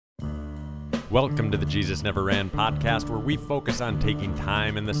Welcome to the Jesus Never Ran podcast, where we focus on taking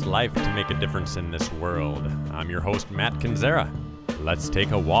time in this life to make a difference in this world. I'm your host, Matt Kinzera. Let's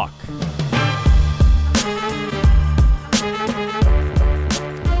take a walk.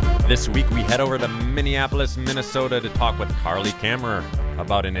 This week, we head over to Minneapolis, Minnesota to talk with Carly Kammerer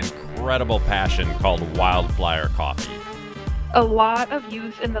about an incredible passion called Wildflower Coffee. A lot of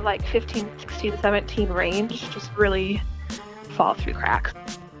youth in the 15, 16, 17 range just really fall through cracks.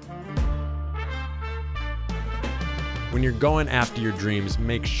 When you're going after your dreams,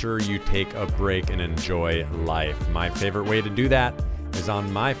 make sure you take a break and enjoy life. My favorite way to do that is on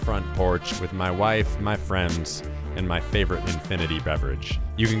my front porch with my wife, my friends, and my favorite Infinity beverage.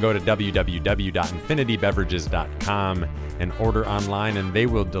 You can go to www.infinitybeverages.com and order online, and they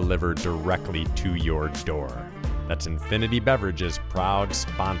will deliver directly to your door. That's Infinity Beverages, proud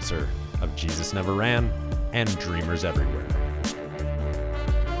sponsor of Jesus Never Ran and Dreamers Everywhere.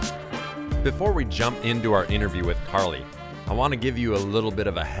 Before we jump into our interview with Carly, I want to give you a little bit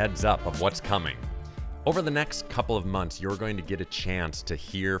of a heads up of what's coming. Over the next couple of months, you're going to get a chance to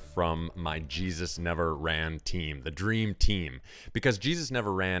hear from my Jesus Never Ran team, the Dream Team, because Jesus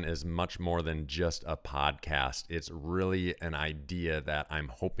Never Ran is much more than just a podcast. It's really an idea that I'm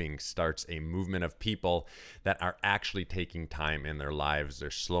hoping starts a movement of people that are actually taking time in their lives.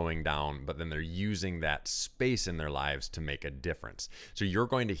 They're slowing down, but then they're using that space in their lives to make a difference. So you're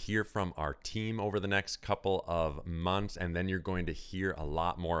going to hear from our team over the next couple of months, and then you're going to hear a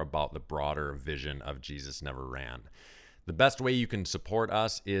lot more about the broader vision of Jesus Never Ran. The best way you can support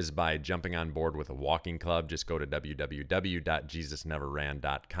us is by jumping on board with a walking club. Just go to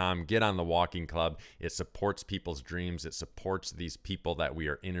www.jesusneverran.com. Get on the walking club. It supports people's dreams. It supports these people that we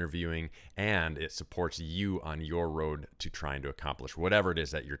are interviewing, and it supports you on your road to trying to accomplish whatever it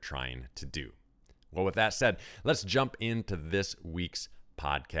is that you're trying to do. Well, with that said, let's jump into this week's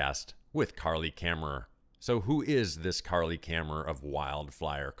podcast with Carly Kammerer. So who is this Carly Kammerer of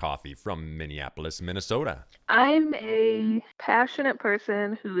Wildflower Coffee from Minneapolis, Minnesota? I'm a passionate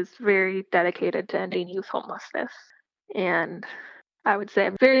person who is very dedicated to ending youth homelessness. And I would say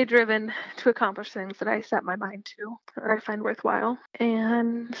I'm very driven to accomplish things that I set my mind to or I find worthwhile.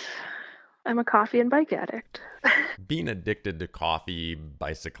 And I'm a coffee and bike addict. Being addicted to coffee,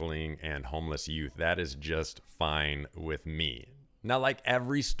 bicycling, and homeless youth, that is just fine with me. Now, like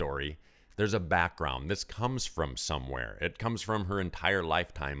every story, there's a background. This comes from somewhere. It comes from her entire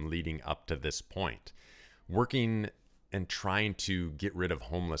lifetime leading up to this point. Working and trying to get rid of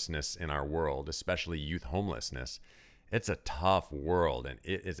homelessness in our world, especially youth homelessness, it's a tough world and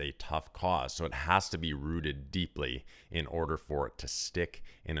it is a tough cause. So it has to be rooted deeply in order for it to stick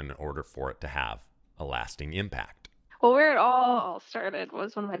and in order for it to have a lasting impact. Well, where it all started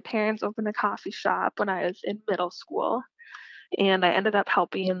was when my parents opened a coffee shop when I was in middle school. And I ended up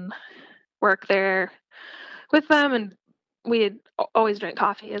helping work there with them, and we had always drank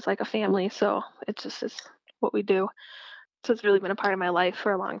coffee as like a family, so it just is what we do. So it's really been a part of my life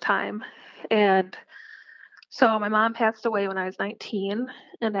for a long time. And so my mom passed away when I was 19,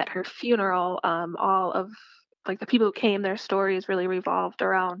 and at her funeral, all of the people who came, their stories really revolved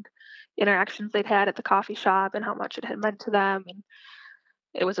around interactions they'd had at the coffee shop and how much it had meant to them. And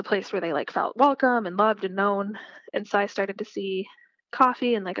it was a place where they felt welcome and loved and known. And so I started to see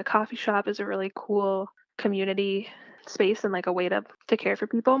coffee and a coffee shop is a really cool community space and a way to care for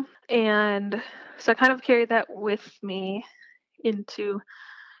people. And so I kind of carried that with me into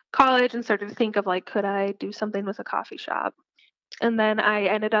college and started to think of could I do something with a coffee shop? And then I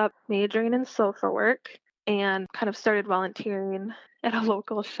ended up majoring in social work and kind of started volunteering at a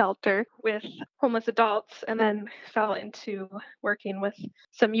local shelter with homeless adults, and then fell into working with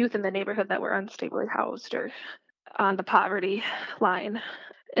some youth in the neighborhood that were unstably housed or on the poverty line.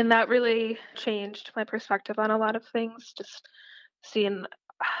 And that really changed my perspective on a lot of things, just seeing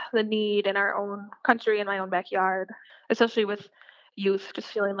the need in our own country, in my own backyard, especially with youth just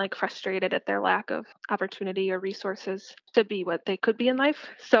feeling frustrated at their lack of opportunity or resources to be what they could be in life.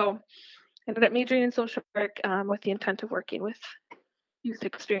 So I ended up majoring in social work with the intent of working with youth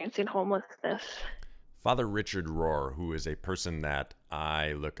experiencing homelessness. Father Richard Rohr, who is a person that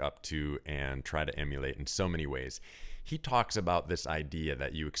I look up to and try to emulate in so many ways, he talks about this idea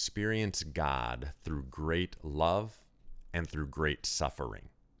that you experience God through great love and through great suffering.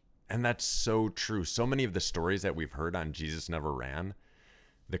 And that's so true. So many of the stories that we've heard on Jesus Never Ran,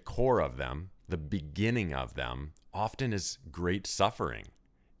 the core of them, the beginning of them, often is great suffering.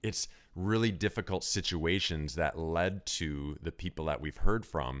 It's really difficult situations that led to the people that we've heard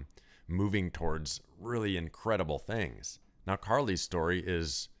from moving towards really incredible things. Now, Carly's story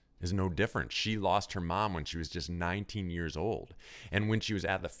is is no different. She lost her mom when she was just 19 years old. And when she was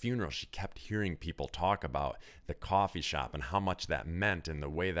at the funeral, she kept hearing people talk about the coffee shop and how much that meant and the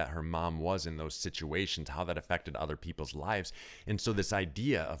way that her mom was in those situations, how that affected other people's lives. And so this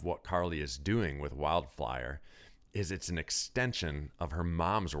idea of what Carly is doing with Wildflower is it's an extension of her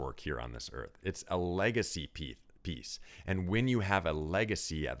mom's work here on this earth. It's a legacy piece. And when you have a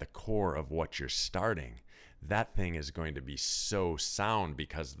legacy at the core of what you're starting, that thing is going to be so sound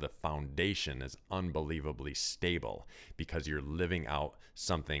because the foundation is unbelievably stable, because you're living out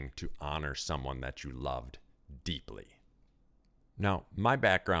something to honor someone that you loved deeply. Now, my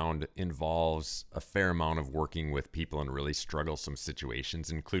background involves a fair amount of working with people in really strugglesome situations,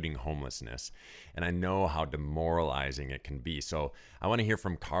 including homelessness. And I know how demoralizing it can be. So I want to hear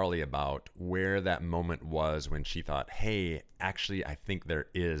from Carly about where that moment was when she thought, hey, actually, I think there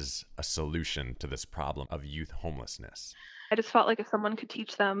is a solution to this problem of youth homelessness. I just felt like if someone could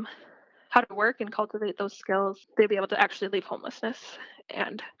teach them how to work and cultivate those skills, they'd be able to actually leave homelessness.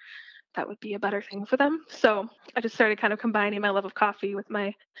 And that would be a better thing for them. So I just started kind of combining my love of coffee with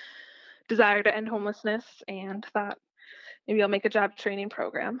my desire to end homelessness, and thought maybe I'll make a job training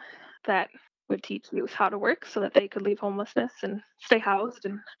program that would teach youth how to work so that they could leave homelessness and stay housed,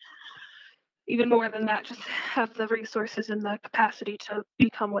 and even more than that, just have the resources and the capacity to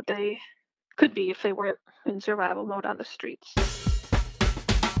become what they could be if they weren't in survival mode on the streets.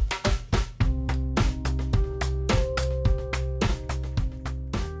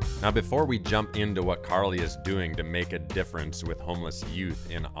 Now, before we jump into what Carly is doing to make a difference with homeless youth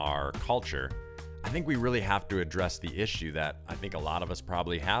in our culture, I think we really have to address the issue that I think a lot of us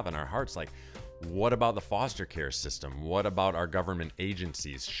probably have in our hearts. Like, what about the foster care system? What about our government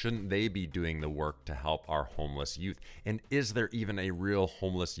agencies? Shouldn't they be doing the work to help our homeless youth? And is there even a real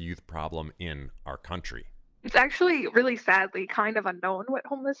homeless youth problem in our country? It's actually really sadly kind of unknown what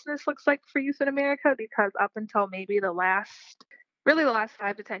homelessness looks like for youth in America, because up until maybe the last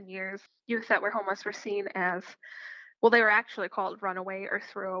 5 to 10 years, youth that were homeless were seen as, well, they were actually called runaway or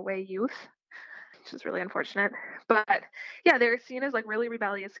throwaway youth, which is really unfortunate. But yeah, they were seen as like really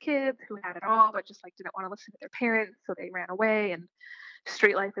rebellious kids who had it all, but just like didn't want to listen to their parents. So they ran away, and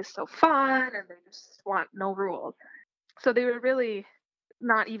street life is so fun and they just want no rules. So they were really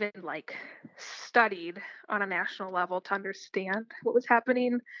not even like studied on a national level to understand what was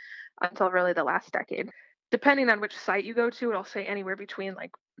happening until really the last decade. Depending on which site you go to, it'll say anywhere between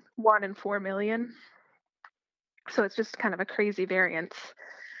like 1 and 4 million. So it's just kind of a crazy variance.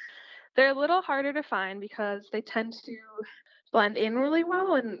 They're a little harder to find because they tend to blend in really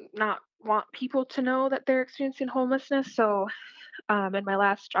well and not want people to know that they're experiencing homelessness. So in my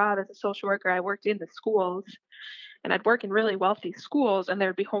last job as a social worker, I worked in the schools, and I'd work in really wealthy schools, and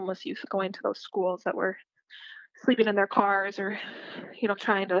there'd be homeless youth going to those schools that were sleeping in their cars, or,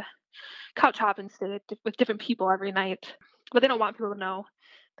 trying to couch hop and stay with different people every night. But they don't want people to know.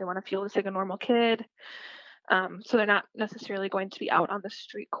 They want to feel just like a normal kid. So they're not necessarily going to be out on the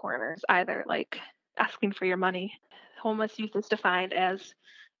street corners either, like asking for your money. Homeless youth is defined as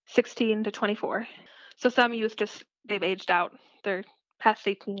 16 to 24. So some youth they've aged out. They're past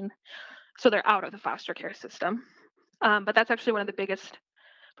 18. So they're out of the foster care system. But that's actually one of the biggest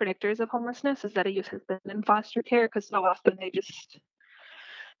predictors of homelessness, is that a youth has been in foster care, because so often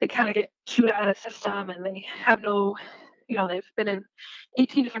they kind of get chewed out of the system, and they have no, they've been in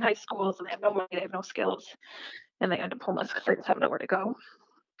 18 different high schools and they have no money, they have no skills, and they end up homeless because they just have nowhere to go.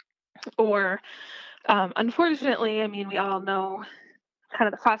 Or unfortunately, I mean, we all know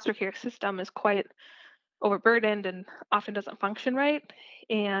kind of the foster care system is quite overburdened and often doesn't function right.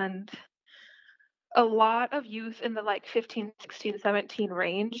 And a lot of youth in the like 15, 16, 17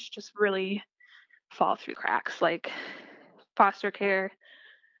 range just really fall through cracks. Like, foster care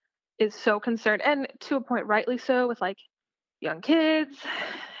is so concerned, and to a point rightly so, with like young kids.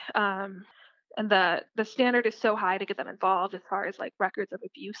 And the standard is so high to get them involved as far as like records of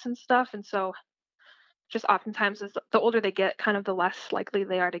abuse and stuff. And so just oftentimes, as the older they get, kind of the less likely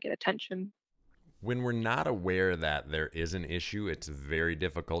they are to get attention. When we're not aware that there is an issue, it's very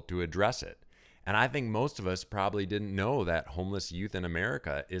difficult to address it. And I think most of us probably didn't know that homeless youth in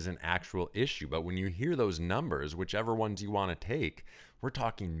America is an actual issue. But when you hear those numbers, whichever ones you want to take, we're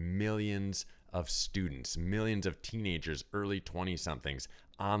talking millions of students, millions of teenagers, early 20-somethings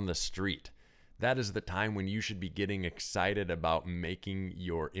on the street. That is the time when you should be getting excited about making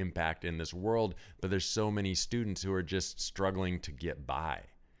your impact in this world. But there's so many students who are just struggling to get by.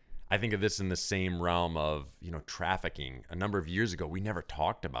 I think of this in the same realm of, trafficking. A number of years ago, we never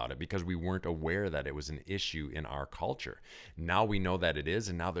talked about it because we weren't aware that it was an issue in our culture. Now we know that it is,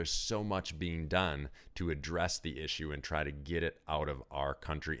 and now there's so much being done to address the issue and try to get it out of our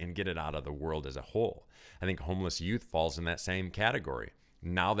country and get it out of the world as a whole. I think homeless youth falls in that same category.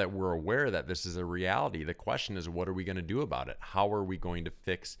 Now that we're aware that this is a reality, the question is, what are we going to do about it? How are we going to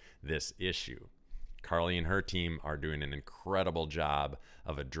fix this issue? Carly and her team are doing an incredible job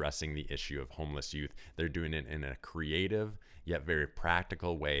of addressing the issue of homeless youth. They're doing it in a creative yet very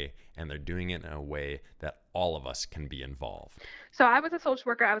practical way, and they're doing it in a way that all of us can be involved. So I was a social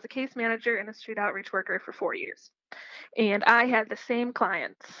worker. I was a case manager and a street outreach worker for 4 years. And I had the same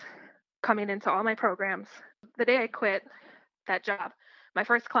clients coming into all my programs. The day I quit that job, my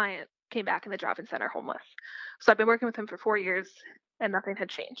first client came back in the drop-in center homeless. So I've been working with him for 4 years and nothing had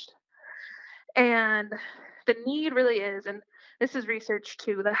changed. And the need really is, and this is research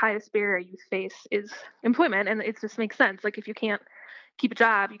too, the highest barrier youth face is employment. And it just makes sense. Like if you can't keep a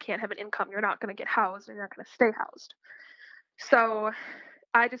job, you can't have an income, you're not going to get housed, or you're not going to stay housed. So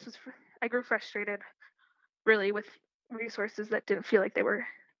I grew frustrated really with resources that didn't feel like they were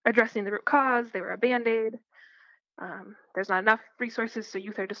addressing the root cause. They were a Band-Aid. There's not enough resources, so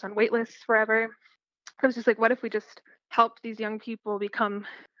youth are just on wait lists forever. I was just like, what if we just help these young people become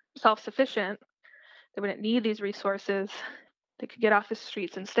self-sufficient? They wouldn't need these resources. They could get off the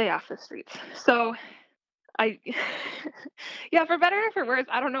streets and stay off the streets. So yeah, for better or for worse,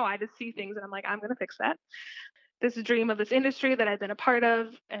 I don't know. I just see things and I'm like, I'm going to fix that. This dream of this industry that I've been a part of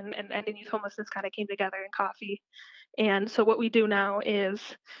and ending youth homelessness kind of came together in coffee. And so what we do now is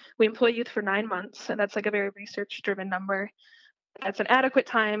we employ youth for 9 months, and that's like a very research-driven number. That's an adequate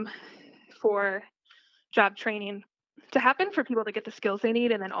time for job training to happen, for people to get the skills they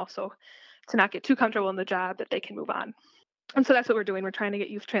need, and then also to not get too comfortable in the job that they can move on. And so that's what we're doing. We're trying to get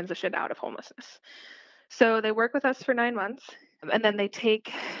youth transitioned out of homelessness. So they work with us for 9 months, and then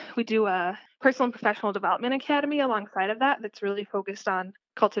we do a personal and professional development academy alongside of that that's really focused on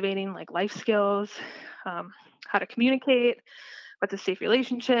cultivating like life skills, how to communicate, what's a safe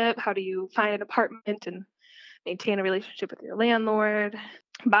relationship, how do you find an apartment and maintain a relationship with your landlord,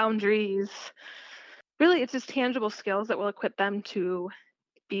 boundaries. Really, it's just tangible skills that will equip them to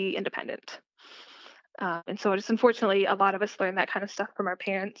be independent. And so just unfortunately, a lot of us learn that kind of stuff from our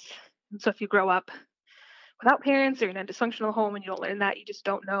parents. And so if you grow up without parents or in a dysfunctional home and you don't learn that, you just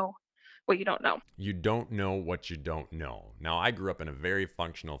don't know what you don't know. You don't know what you don't know. Now, I grew up in a very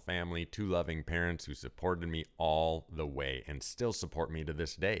functional family, 2 loving parents who supported me all the way and still support me to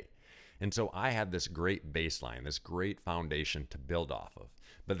this day. And so I had this great baseline, this great foundation to build off of.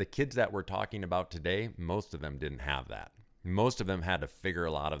 But the kids that we're talking about today, most of them didn't have that. Most of them had to figure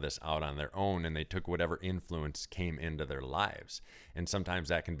a lot of this out on their own, and they took whatever influence came into their lives. And sometimes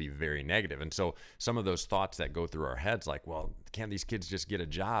that can be very negative. And so some of those thoughts that go through our heads, like, well, can't these kids just get a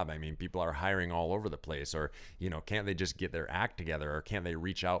job? I mean, people are hiring all over the place. Or, can't they just get their act together? Or can't they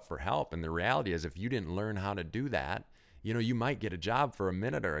reach out for help? And the reality is, if you didn't learn how to do that, you might get a job for a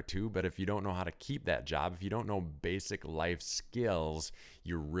minute or two, but if you don't know how to keep that job, if you don't know basic life skills,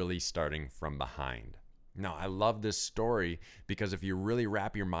 you're really starting from behind. Now, I love this story because if you really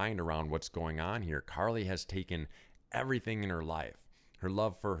wrap your mind around what's going on here, Carly has taken everything in her life, her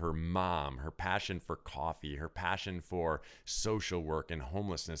love for her mom, her passion for coffee, her passion for social work and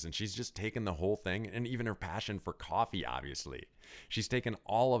homelessness, and she's just taken the whole thing, and even her passion for coffee, obviously. She's taken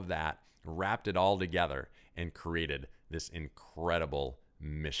all of that, wrapped it all together, and created this incredible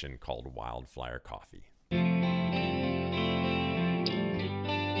mission called Wildflower Coffee.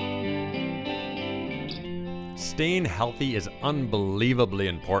 Staying healthy is unbelievably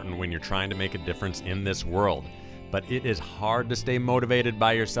important when you're trying to make a difference in this world. But it is hard to stay motivated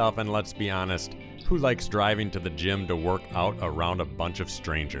by yourself, and let's be honest, who likes driving to the gym to work out around a bunch of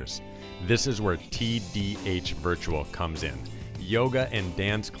strangers? This is where TDH Virtual comes in. Yoga and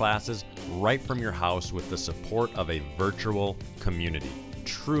dance classes right from your house with the support of a virtual community.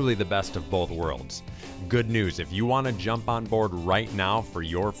 Truly the best of both worlds. Good news, if you want to jump on board right now for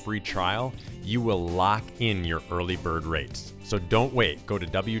your free trial, you will lock in your early bird rates. So don't wait. Go to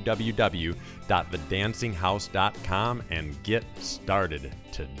www.thedancinghouse.com and get started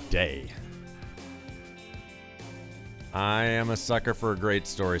today. I am a sucker for a great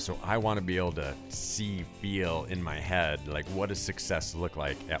story, so I want to be able to feel in my head, like, what does success look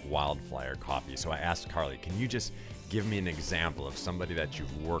like at Wildflower Coffee? So I asked Carly, can you just give me an example of somebody that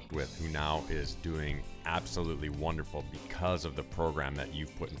you've worked with who now is doing absolutely wonderful because of the program that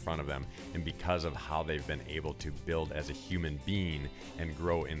you've put in front of them and because of how they've been able to build as a human being and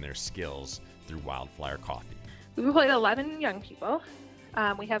grow in their skills through Wildflower Coffee? We employed 11 young people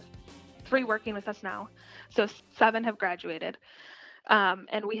We have 3 working with us now, so 7 have graduated.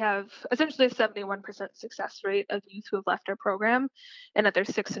 And we have essentially a 71% success rate of youth who have left our program and at their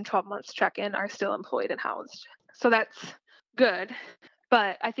 6 and 12 months check-in are still employed and housed. So that's good.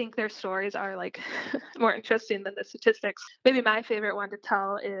 But I think their stories are like more interesting than the statistics. Maybe my favorite one to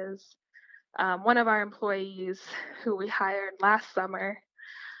tell is one of our employees who we hired last summer.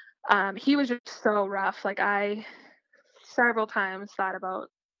 He was just so rough. Like I several times thought about,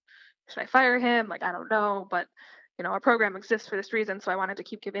 should I fire him? Like, I don't know, but our program exists for this reason, so I wanted to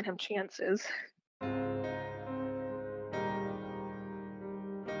keep giving him chances.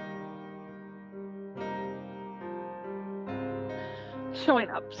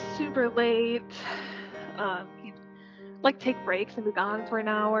 Showing up super late. He'd like take breaks and be gone for an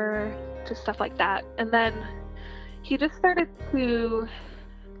hour, just stuff like that. And then he just started to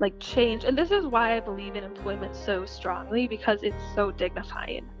like change. And this is why I believe in employment so strongly, because it's so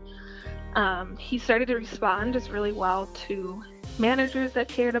dignifying. He started to respond just really well to managers that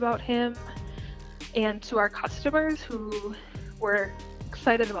cared about him and to our customers who were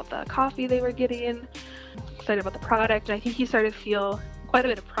excited about the coffee they were getting, excited about the product. And I think he started to feel quite a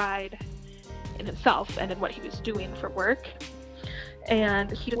bit of pride in himself and in what he was doing for work.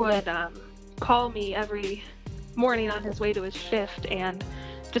 And he would call me every morning on his way to his shift and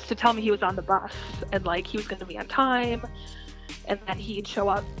just to tell me he was on the bus and like he was going to be on time. And then he'd show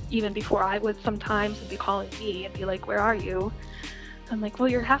up even before I would sometimes and be calling me and be like, where are you? I'm like, well,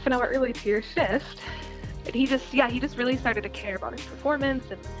 you're half an hour early to your shift. And he just really started to care about his performance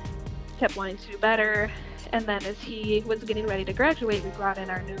and kept wanting to do better. And then as he was getting ready to graduate, we brought in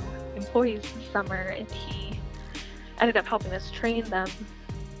our new employees this summer and he ended up helping us train them.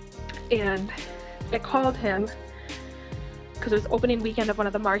 And I called him because it was opening weekend of one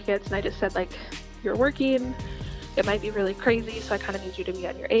of the markets and I just said like, you're working. It might be really crazy, so I kind of need you to be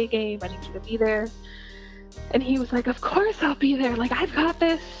on your A game. I need you to be there. And he was like, of course I'll be there. Like, I've got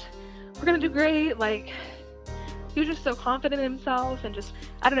this. We're going to do great. Like, he was just so confident in himself and just,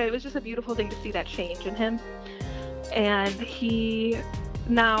 I don't know, it was just a beautiful thing to see that change in him. And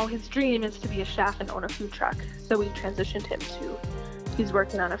now his dream is to be a chef and own a food truck. So we transitioned him he's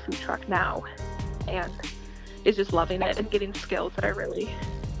working on a food truck now and is just loving it and getting skills that are really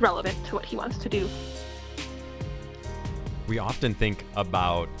relevant to what he wants to do. We often think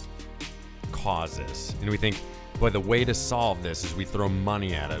about causes and we think, boy, the way to solve this is we throw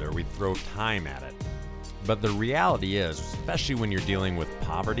money at it or we throw time at it. But the reality is, especially when you're dealing with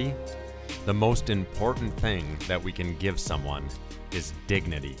poverty, the most important thing that we can give someone is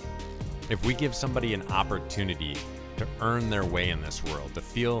dignity. If we give somebody an opportunity to earn their way in this world, to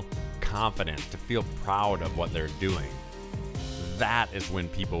feel confident, to feel proud of what they're doing, that is when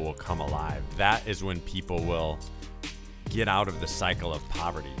people will come alive. That is when people will get out of the cycle of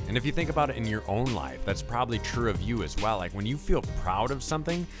poverty. And if you think about it in your own life, that's probably true of you as well. Like when you feel proud of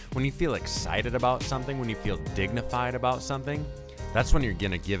something, when you feel excited about something, when you feel dignified about something, that's when you're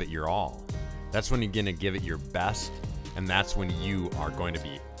going to give it your all. That's when you're going to give it your best. And that's when you are going to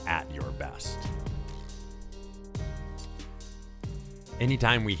be at your best.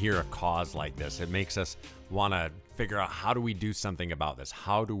 Anytime we hear a cause like this, it makes us want to figure out, how do we do something about this?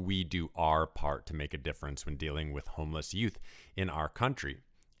 How do we do our part to make a difference when dealing with homeless youth in our country?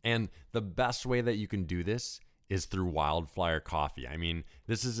 And the best way that you can do this is through Wildflower Coffee. I mean,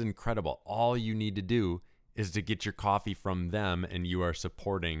 this is incredible. All you need to do is to get your coffee from them and you are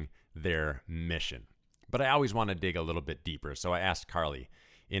supporting their mission. But I always want to dig a little bit deeper. So I asked Carly,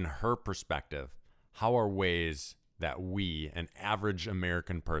 in her perspective, how are ways that we, an average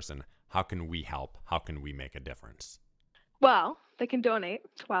American person, how can we help? How can we make a difference? Well, they can donate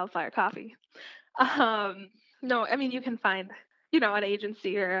to Wildflower Coffee. No, I mean, you can find, an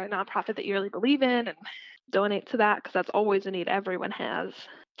agency or a nonprofit that you really believe in and donate to that because that's always a need everyone has.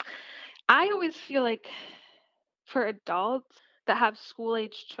 I always feel like for adults that have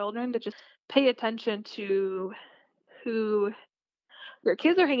school-age children to just pay attention to who your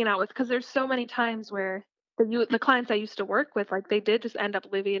kids are hanging out with because there's so many times where the clients I used to work with, like they did just end up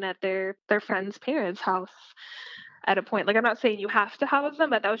living at their friend's parents' house at a point. Like I'm not saying you have to house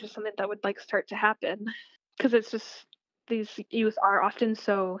them, but that was just something that would like start to happen because it's just these youth are often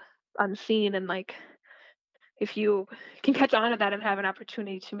so unseen and like if you can catch on to that and have an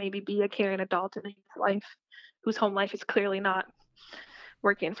opportunity to maybe be a caring adult in a youth's life whose home life is clearly not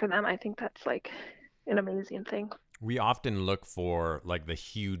working for them, I think that's like an amazing thing. We often look for like the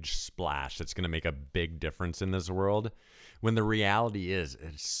huge splash that's going to make a big difference in this world, when the reality is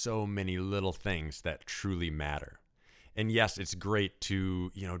it's so many little things that truly matter. And yes, it's great to,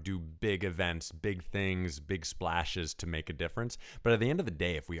 do big events, big things, big splashes to make a difference. But at the end of the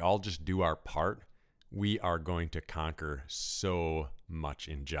day, if we all just do our part, we are going to conquer so much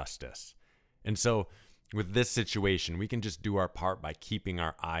injustice. And so with this situation, we can just do our part by keeping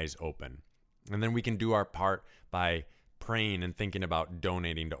our eyes open. And then we can do our part by praying and thinking about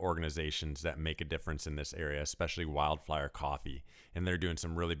donating to organizations that make a difference in this area, especially Wildflower Coffee. And they're doing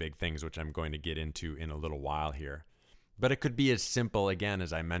some really big things, which I'm going to get into in a little while here. But it could be as simple, again,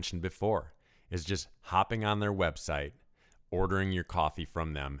 as I mentioned before, is just hopping on their website, ordering your coffee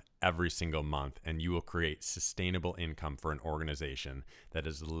from them every single month, and you will create sustainable income for an organization that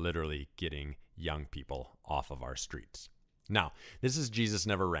is literally getting young people off of our streets. Now, this is Jesus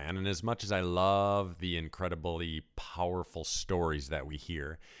Never Ran, and as much as I love the incredibly powerful stories that we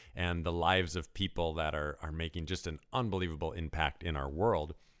hear and the lives of people that are making just an unbelievable impact in our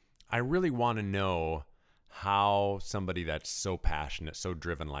world, I really want to know how somebody that's so passionate, so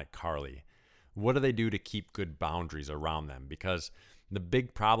driven like Carly, what do they do to keep good boundaries around them? Because the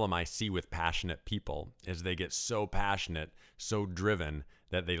big problem I see with passionate people is they get so passionate, so driven,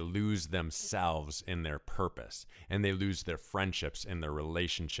 that they lose themselves in their purpose, and they lose their friendships and their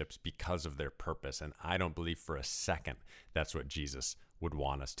relationships because of their purpose. And I don't believe for a second that's what Jesus would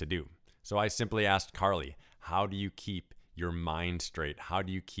want us to do. So I simply asked Carly, how do you keep your mind straight? How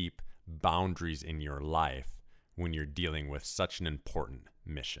do you keep boundaries in your life when you're dealing with such an important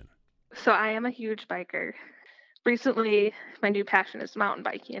mission? So I am a huge biker. Recently, my new passion is mountain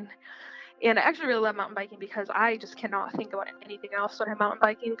biking. And I actually really love mountain biking because I just cannot think about anything else when I'm mountain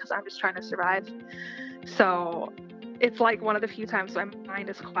biking because I'm just trying to survive. So it's like one of the few times my mind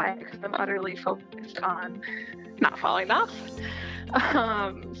is quiet because I'm utterly focused on not falling off.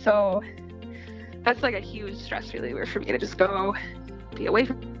 So that's like a huge stress reliever for me to just go be away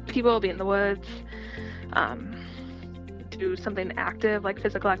from people, be in the woods, do something active like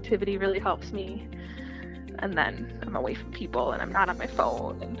physical activity really helps me. And then I'm away from people and I'm not on my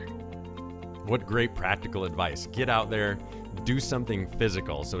phone. What great practical advice. Get out there, do something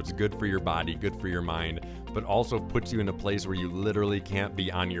physical so it's good for your body, good for your mind, but also puts you in a place where you literally can't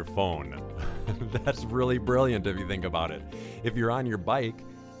be on your phone. That's really brilliant if you think about it. If you're on your bike,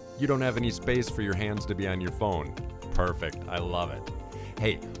 you don't have any space for your hands to be on your phone. Perfect. I love it.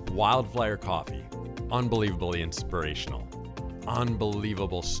 Hey, Wildflower Coffee, unbelievably inspirational.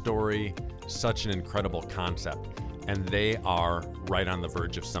 Unbelievable story, such an incredible concept, and they are right on the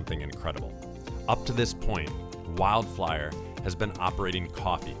verge of something incredible. Up to this point, Wildflower has been operating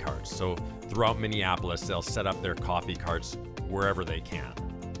coffee carts. So throughout Minneapolis, they'll set up their coffee carts wherever they can.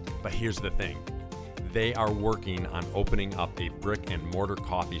 But here's the thing. They are working on opening up a brick and mortar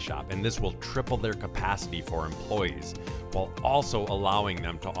coffee shop, and this will triple their capacity for employees while also allowing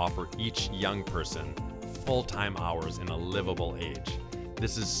them to offer each young person full-time hours in a livable age.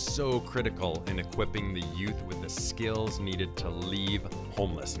 This is so critical in equipping the youth with the skills needed to leave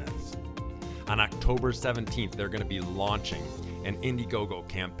homelessness. On October 17th, they're going to be launching an Indiegogo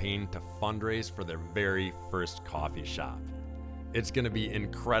campaign to fundraise for their very first coffee shop. It's going to be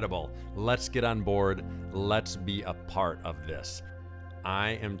incredible. Let's get on board. Let's be a part of this.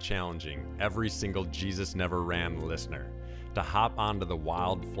 I am challenging every single Jesus Never Ran listener to hop onto the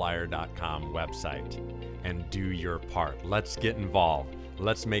wildflower.com website and do your part. Let's get involved.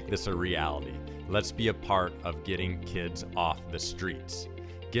 Let's make this a reality. Let's be a part of getting kids off the streets.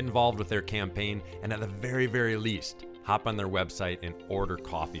 Get involved with their campaign, and at the very, very least, hop on their website and order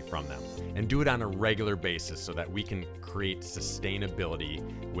coffee from them. And do it on a regular basis so that we can create sustainability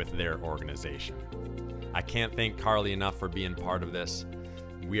with their organization. I can't thank Carly enough for being part of this.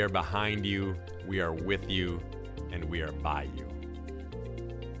 We are behind you, we are with you, and we are by you.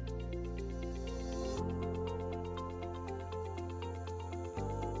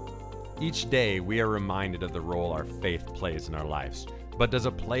 Each day, we are reminded of the role our faith plays in our lives. But does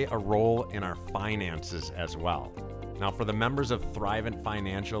it play a role in our finances as well? Now, for the members of Thrivent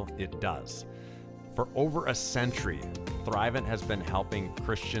Financial, it does. For over a century, Thrivent has been helping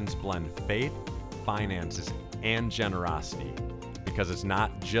Christians blend faith, finances, and generosity, because it's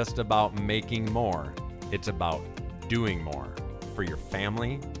not just about making more, it's about doing more for your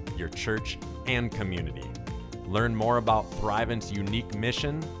family, your church, and community. Learn more about Thrivent's unique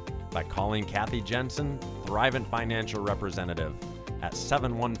mission by calling Kathy Jensen, Thrivent Financial Representative, at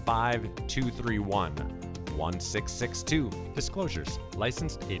 715-231-1662. Disclosures.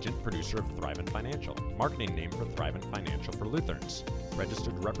 Licensed agent producer of Thrivent Financial. Marketing name for Thrivent Financial for Lutherans.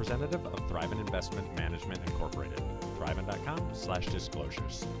 Registered representative of Thrivent Investment Management Incorporated.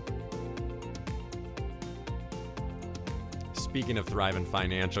 Thrivent.com/disclosures. Speaking of Thriving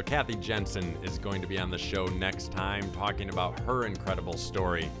Financial, Kathy Jensen is going to be on the show next time talking about her incredible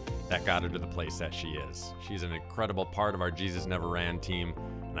story that got her to the place that she is. She's an incredible part of our Jesus Never Ran team,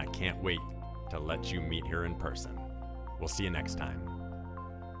 and I can't wait to let you meet her in person. We'll see you next time.